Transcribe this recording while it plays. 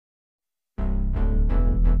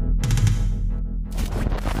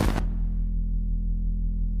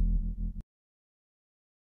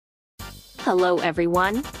Hello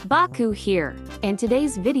everyone, Baku here, and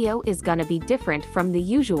today's video is gonna be different from the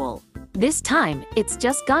usual. This time, it's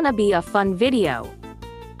just gonna be a fun video,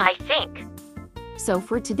 I think. So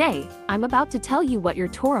for today, I'm about to tell you what your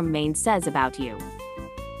Toram main says about you.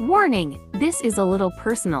 Warning, this is a little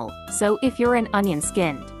personal, so if you're an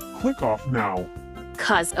onion-skinned, click off now.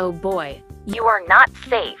 Cause oh boy, you are not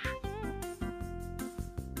safe.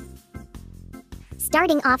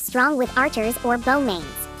 Starting off strong with archers or bow mains.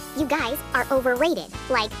 You guys are overrated.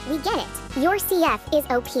 Like, we get it. Your CF is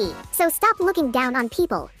OP, so stop looking down on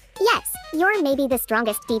people. Yes, you're maybe the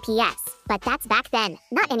strongest DPS, but that's back then,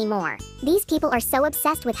 not anymore. These people are so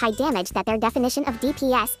obsessed with high damage that their definition of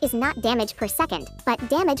DPS is not damage per second, but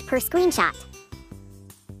damage per screenshot.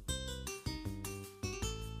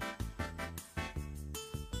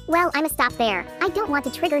 Well, I'ma stop there. I don't want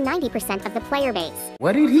to trigger 90% of the player base.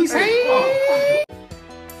 What did he say?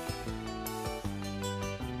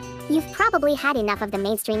 You've probably had enough of the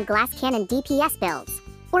mainstream glass cannon DPS builds.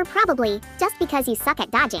 Or probably, just because you suck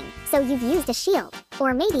at dodging, so you've used a shield.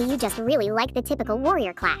 Or maybe you just really like the typical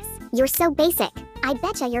warrior class. You're so basic. I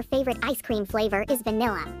betcha your favorite ice cream flavor is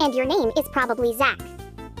vanilla, and your name is probably Zach.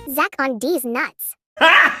 Zach on D's nuts.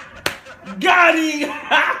 Ha! Got him!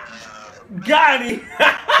 Got him!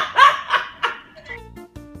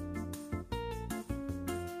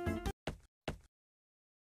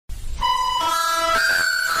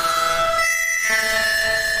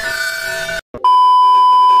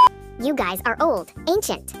 You guys are old,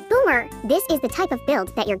 ancient. Boomer, this is the type of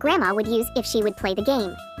build that your grandma would use if she would play the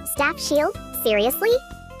game. Staff shield? Seriously?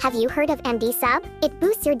 Have you heard of MD sub? It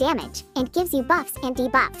boosts your damage, and gives you buffs and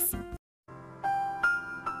debuffs.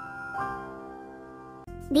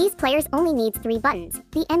 These players only need 3 buttons,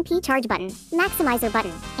 the MP charge button, maximizer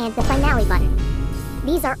button, and the finale button.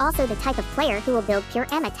 These are also the type of player who will build pure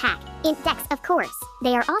M attack, in Dex of course.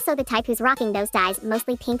 They are also the type who's rocking those dyes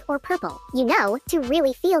mostly pink or purple, you know, to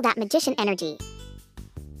really feel that magician energy.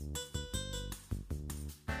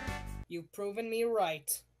 You've proven me right.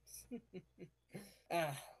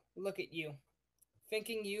 Look at you.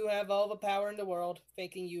 Thinking you have all the power in the world,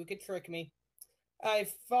 thinking you could trick me.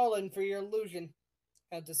 I've fallen for your illusion.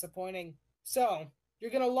 How disappointing. So, you're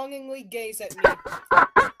gonna longingly gaze at me.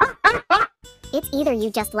 It's either you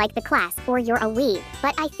just like the class or you're a weeb,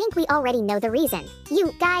 but I think we already know the reason.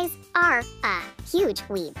 You guys are a huge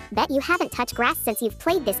weeb. Bet you haven't touched grass since you've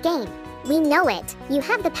played this game. We know it. You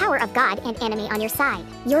have the power of God and anime on your side.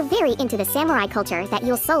 You're very into the samurai culture that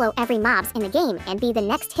you'll solo every mobs in the game and be the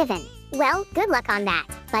next Hiven. Well, good luck on that.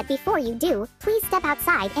 But before you do, please step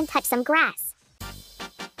outside and touch some grass.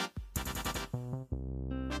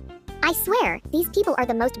 I swear, these people are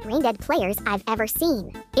the most brain-dead players I've ever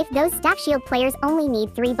seen. If those staff shield players only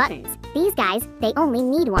need 3 buttons, these guys, they only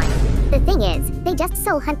need 1. The thing is, they just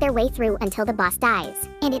soul hunt their way through until the boss dies.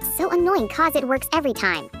 And it's so annoying cause it works every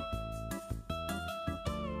time.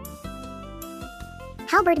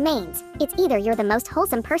 Halberd mains, it's either you're the most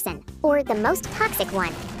wholesome person, or the most toxic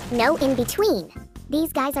one. No in between.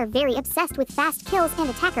 These guys are very obsessed with fast kills and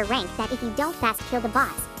attacker rank that if you don't fast kill the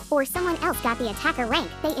boss, or someone else got the attacker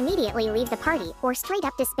rank, they immediately leave the party or straight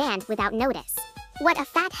up disband without notice. What a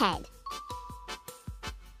fat head.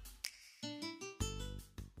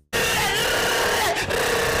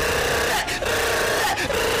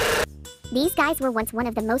 These guys were once one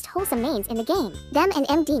of the most wholesome mains in the game. Them and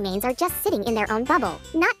MD mains are just sitting in their own bubble,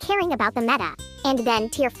 not caring about the meta. And then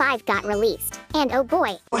Tier 5 got released. And oh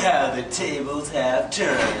boy. How the tables have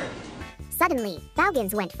turned. Suddenly,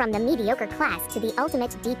 Baugans went from the mediocre class to the ultimate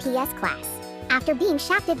DPS class. After being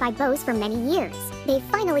shafted by bows for many years, they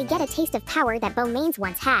finally get a taste of power that bow mains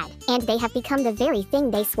once had, and they have become the very thing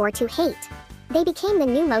they swore to hate. They became the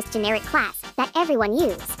new most generic class that everyone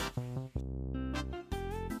used.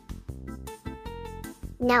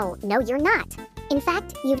 No, you're not. In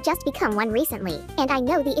fact, you've just become one recently, and I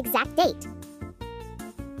know the exact date.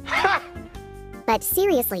 Ha! But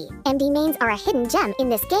seriously, MD mains are a hidden gem in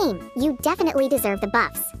this game. You definitely deserve the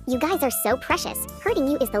buffs. You guys are so precious. Hurting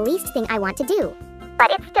you is the least thing I want to do.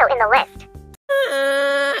 But it's still in the list.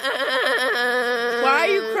 Why are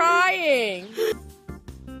you crying?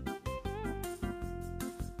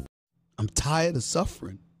 I'm tired of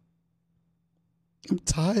suffering. I'm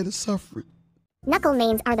tired of suffering. Knuckle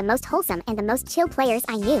mains are the most wholesome and the most chill players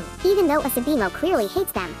I knew, even though a Sabimo clearly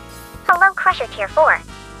hates them. Hello Crusher Tier 4.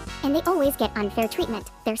 And they always get unfair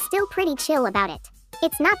treatment. They're still pretty chill about it.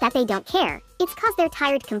 It's not that they don't care, it's cause they're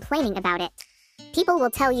tired complaining about it. People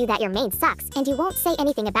will tell you that your main sucks and you won't say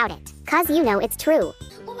anything about it, cause you know it's true.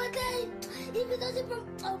 Oh my god!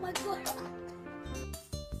 Oh my god!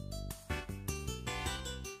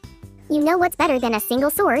 You know what's better than a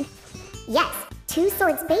single sword? Yes, Two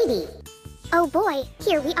Swords Baby. Oh boy,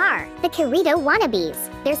 here we are, the Kirito wannabes.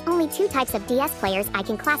 There's only 2 types of DS players I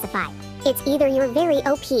can classify. It's either you're very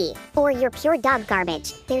OP, or you're pure dog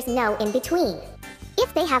garbage. There's no in between.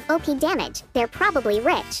 If they have OP damage, they're probably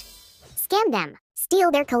rich. Scam them.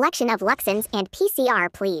 Steal their collection of Luxons and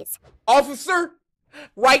PCR, please. Officer,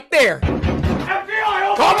 right there.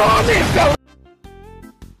 Come on in, fella.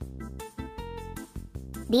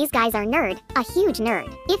 These guys are nerd, a huge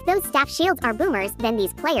nerd. If those staff shields are boomers, then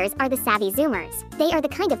these players are the savvy zoomers. They are the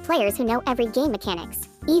kind of players who know every game mechanics,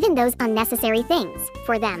 even those unnecessary things.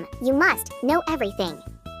 For them, you must know everything.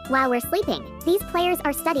 While we're sleeping, these players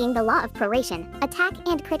are studying the law of proration, attack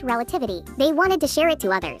and crit relativity. They wanted to share it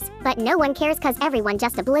to others, but no one cares cause everyone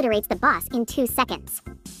just obliterates the boss in 2 seconds.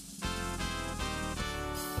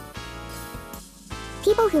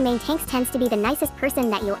 People who main tanks tends to be the nicest person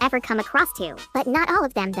that you'll ever come across to, but not all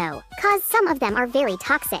of them though, cause some of them are very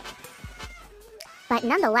toxic. But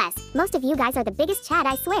nonetheless, most of you guys are the biggest Chad,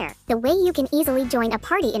 I swear. The way you can easily join a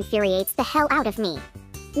party infuriates the hell out of me.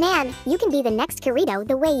 Man, you can be the next Kirito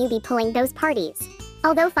the way you be pulling those parties.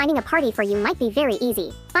 Although finding a party for you might be very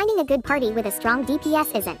easy, finding a good party with a strong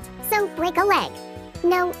DPS isn't. So break a leg.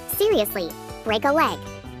 No, seriously, break a leg.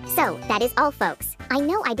 So, that is all folks. I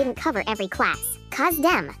know I didn't cover every class. Cause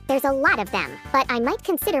them, there's a lot of them, but I might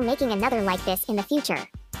consider making another like this in the future.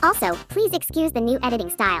 Also, please excuse the new editing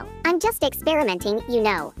style. I'm just experimenting, you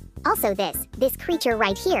know. Also this creature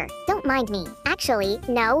right here, don't mind me. Actually,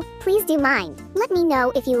 no, please do mind. Let me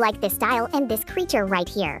know if you like this style and this creature right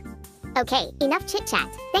here. Okay, enough chit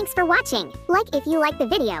chat. Thanks for watching. Like if you like the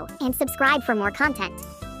video, and subscribe for more content.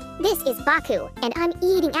 This is Baku, and I'm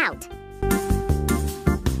eating out.